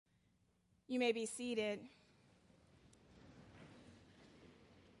You may be seated.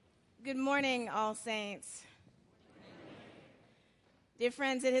 Good morning, all saints. Dear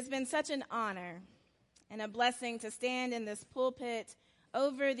friends, it has been such an honor and a blessing to stand in this pulpit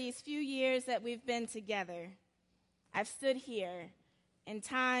over these few years that we've been together. I've stood here in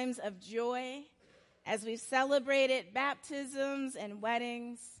times of joy as we've celebrated baptisms and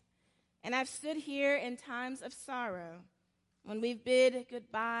weddings, and I've stood here in times of sorrow when we've bid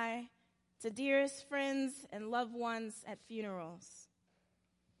goodbye to dearest friends and loved ones at funerals.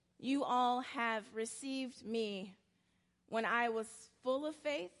 You all have received me when I was full of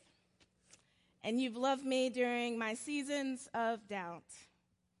faith, and you've loved me during my seasons of doubt.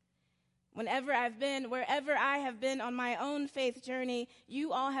 Wherever I have been on my own faith journey,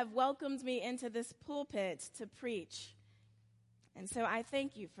 you all have welcomed me into this pulpit to preach. And so I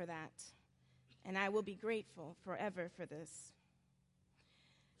thank you for that, and I will be grateful forever for this.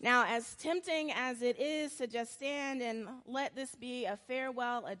 Now, as tempting as it is to just stand and let this be a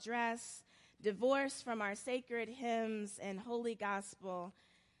farewell address, divorced from our sacred hymns and holy gospel,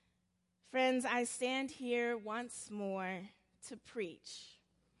 friends, I stand here once more to preach,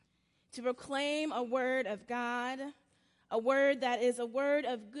 to proclaim a word of God, a word that is a word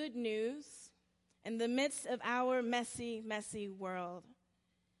of good news in the midst of our messy, messy world.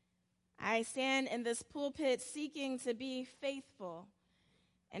 I stand in this pulpit seeking to be faithful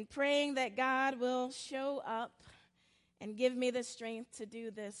and praying that God will show up and give me the strength to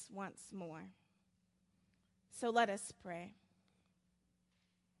do this once more. So let us pray.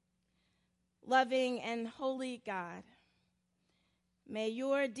 Loving and holy God, may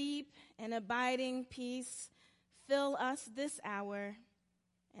your deep and abiding peace fill us this hour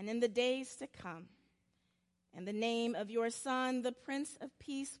and in the days to come. In the name of your Son, the Prince of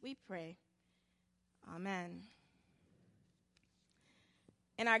Peace, we pray. Amen.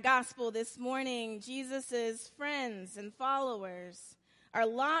 In our gospel this morning, Jesus' friends and followers are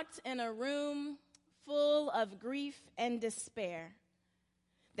locked in a room full of grief and despair.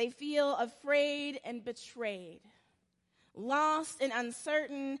 They feel afraid and betrayed, lost and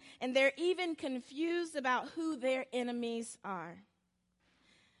uncertain, and they're even confused about who their enemies are.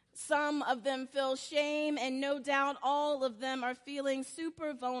 Some of them feel shame, and no doubt all of them are feeling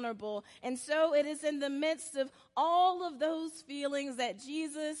super vulnerable. And so it is in the midst of all of those feelings that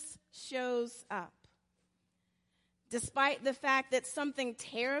Jesus shows up. Despite the fact that something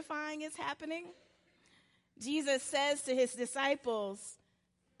terrifying is happening, Jesus says to his disciples,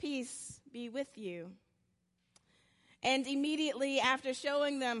 "Peace be with you." And immediately after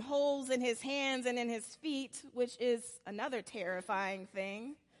showing them holes in his hands and in his feet, which is another terrifying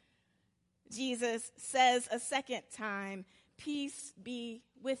thing, Jesus says a second time, "Peace be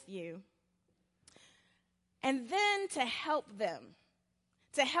with you." And then to help them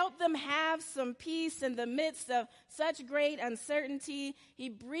have some peace in the midst of such great uncertainty, he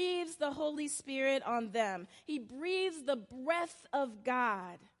breathes the Holy Spirit on them. He breathes the breath of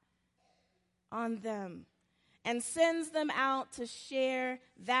God on them and sends them out to share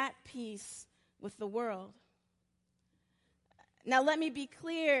that peace with the world. Now, let me be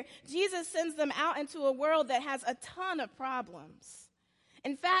clear. Jesus sends them out into a world that has a ton of problems.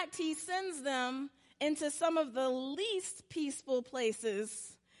 In fact, he sends them into some of the least peaceful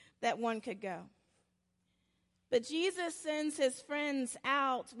places that one could go. But Jesus sends his friends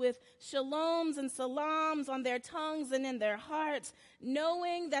out with shaloms and salams on their tongues and in their hearts,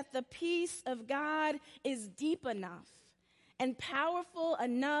 knowing that the peace of God is deep enough and powerful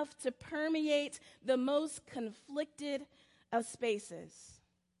enough to permeate the most conflicted of spaces.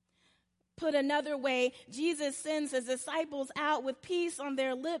 Put another way, Jesus sends his disciples out with peace on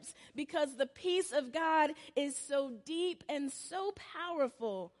their lips because the peace of God is so deep and so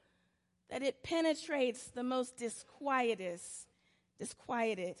powerful that it penetrates the most disquieted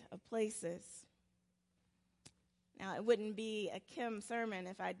of places. Now, it wouldn't be a Kim sermon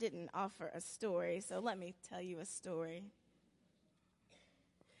if I didn't offer a story, so let me tell you a story.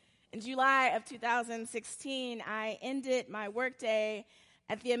 In July of 2016, I ended my workday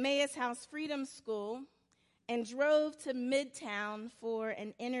at the Emmaus House Freedom School and drove to Midtown for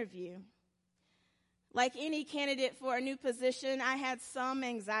an interview. Like any candidate for a new position, I had some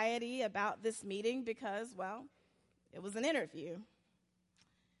anxiety about this meeting because, well, it was an interview.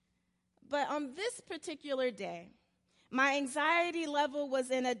 But on this particular day, my anxiety level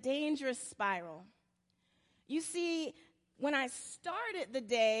was in a dangerous spiral. You see, when I started the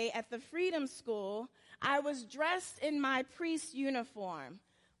day at the Freedom School, I was dressed in my priest uniform,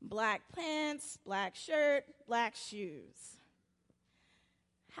 black pants, black shirt, black shoes.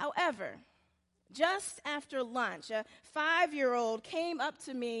 However, Just after lunch, a 5-year-old came up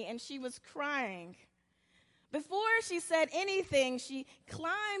to me and she was crying. Before she said anything, she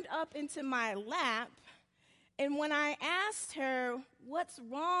climbed up into my lap, and when I asked her, "What's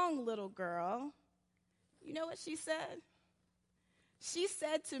wrong, little girl?" you know what she said? She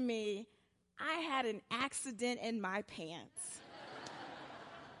said to me, "I had an accident in my pants."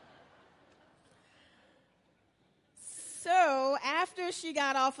 So after she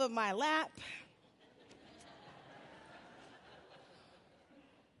got off of my lap,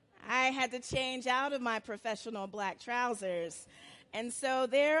 I had to change out of my professional black trousers. And so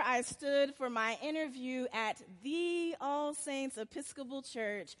there I stood for my interview at the All Saints Episcopal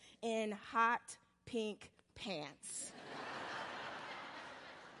Church in hot pink pants.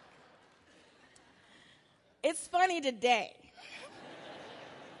 It's funny today.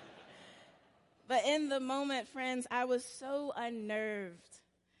 But in the moment, friends, I was so unnerved.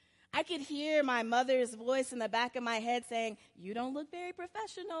 I could hear my mother's voice in the back of my head saying, "You don't look very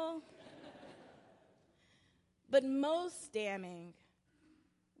professional." But most damning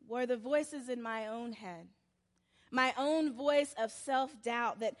were the voices in my own head, my own voice of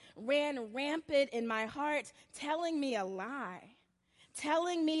self-doubt that ran rampant in my heart, telling me a lie,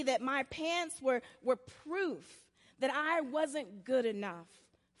 telling me that my pants were proof that I wasn't good enough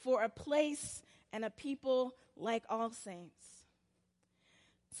for a place and a people like All Saints.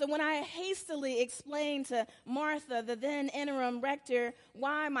 So when I hastily explained to Martha, the then interim rector,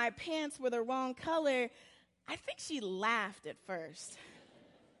 why my pants were the wrong color, I think she laughed at first.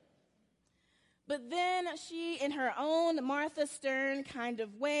 But then she, in her own Martha Stern kind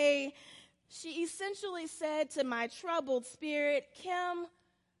of way, she essentially said to my troubled spirit, "Kim,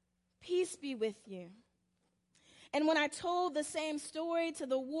 peace be with you." And when I told the same story to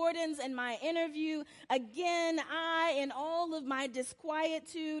the wardens in my interview, again, I, in all of my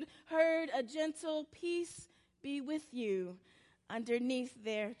disquietude, heard a gentle "peace be with you" underneath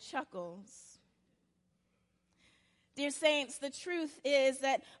their chuckles. Dear saints, the truth is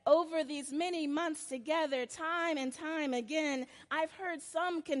that over these many months together, time and time again, I've heard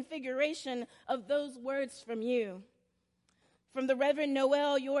some configuration of those words from you. From the Reverend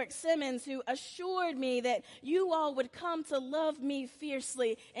Noel York Simmons, who assured me that you all would come to love me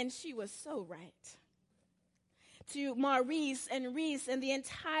fiercely, and she was so right. To Maurice and Reese and the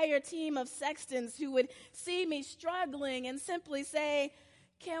entire team of sextons who would see me struggling and simply say,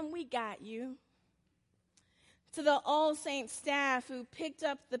 "Kim, we got you." To the All Saints staff who picked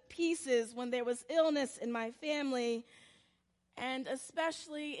up the pieces when there was illness in my family, and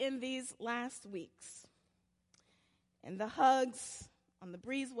especially in these last weeks. And the hugs on the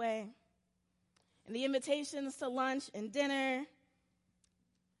breezeway, and the invitations to lunch and dinner,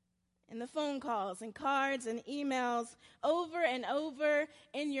 and the phone calls and cards and emails over and over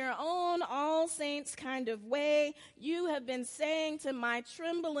in your own All Saints kind of way, you have been saying to my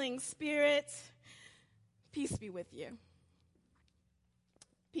trembling spirit, "Peace be with you.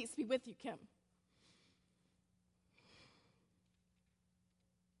 Peace be with you, Kim."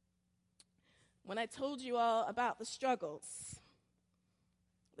 When I told you all about the struggles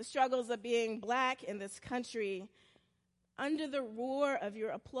of being black in this country, under the roar of your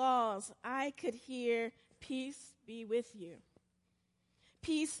applause, I could hear "Peace be with you."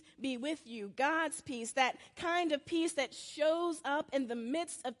 Peace be with you, God's peace, that kind of peace that shows up in the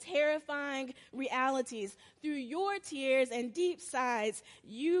midst of terrifying realities. Through your tears and deep sighs,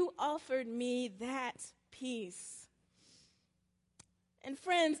 you offered me that peace. And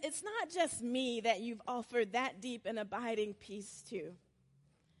friends, it's not just me that you've offered that deep and abiding peace to.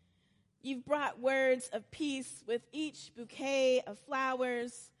 You've brought words of peace with each bouquet of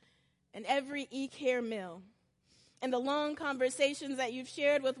flowers and every e-care meal, and the long conversations that you've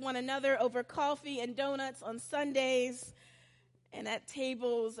shared with one another over coffee and donuts on Sundays, and at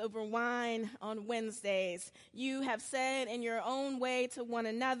tables over wine on Wednesdays. You have said in your own way to one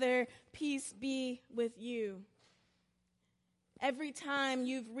another, "Peace be with you." Every time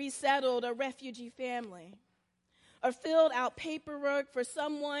you've resettled a refugee family or filled out paperwork for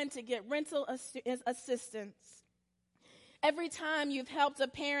someone to get rental assistance, every time you've helped a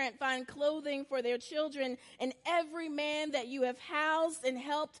parent find clothing for their children, and every man that you have housed and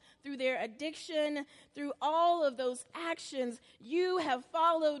helped through their addiction, through all of those actions, you have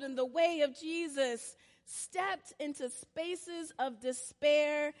followed in the way of Jesus, stepped into spaces of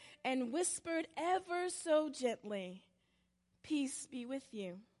despair, and whispered ever so gently, "Peace be with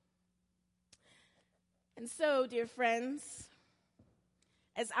you." And so, dear friends,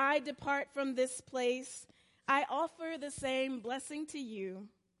 as I depart from this place, I offer the same blessing to you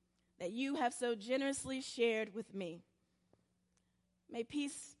that you have so generously shared with me. May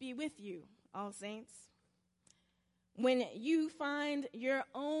peace be with you All Saints. When you find your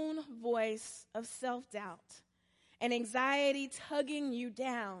own voice of self-doubt and anxiety tugging you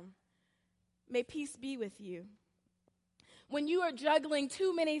down, may peace be with you. When you are juggling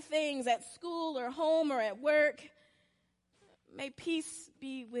too many things at school or home or at work, may peace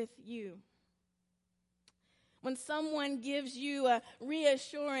be with you. When someone gives you a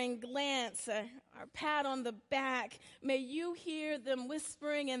reassuring glance or pat on the back, may you hear them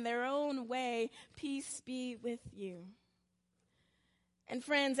whispering in their own way, peace be with you. And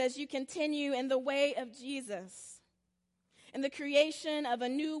friends, as you continue in the way of Jesus, in the creation of a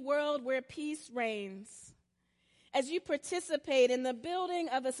new world where peace reigns, as you participate in the building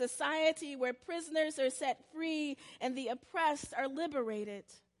of a society where prisoners are set free and the oppressed are liberated,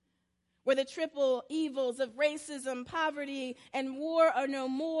 where the triple evils of racism, poverty, and war are no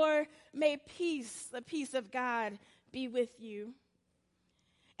more, may peace, the peace of God, be with you.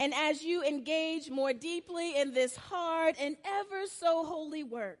 And as you engage more deeply in this hard and ever so holy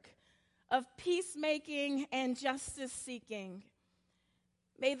work of peacemaking and justice seeking,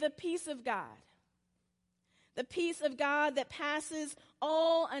 may the peace of God that passes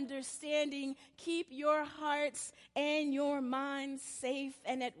all understanding, keep your hearts and your minds safe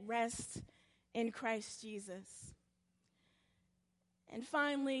and at rest in Christ Jesus. And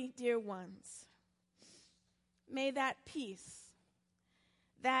finally, dear ones, may that peace,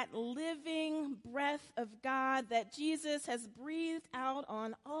 that living breath of God that Jesus has breathed out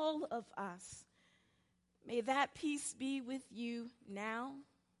on all of us, may that peace be with you now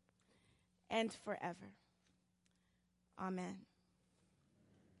and forever. Amen.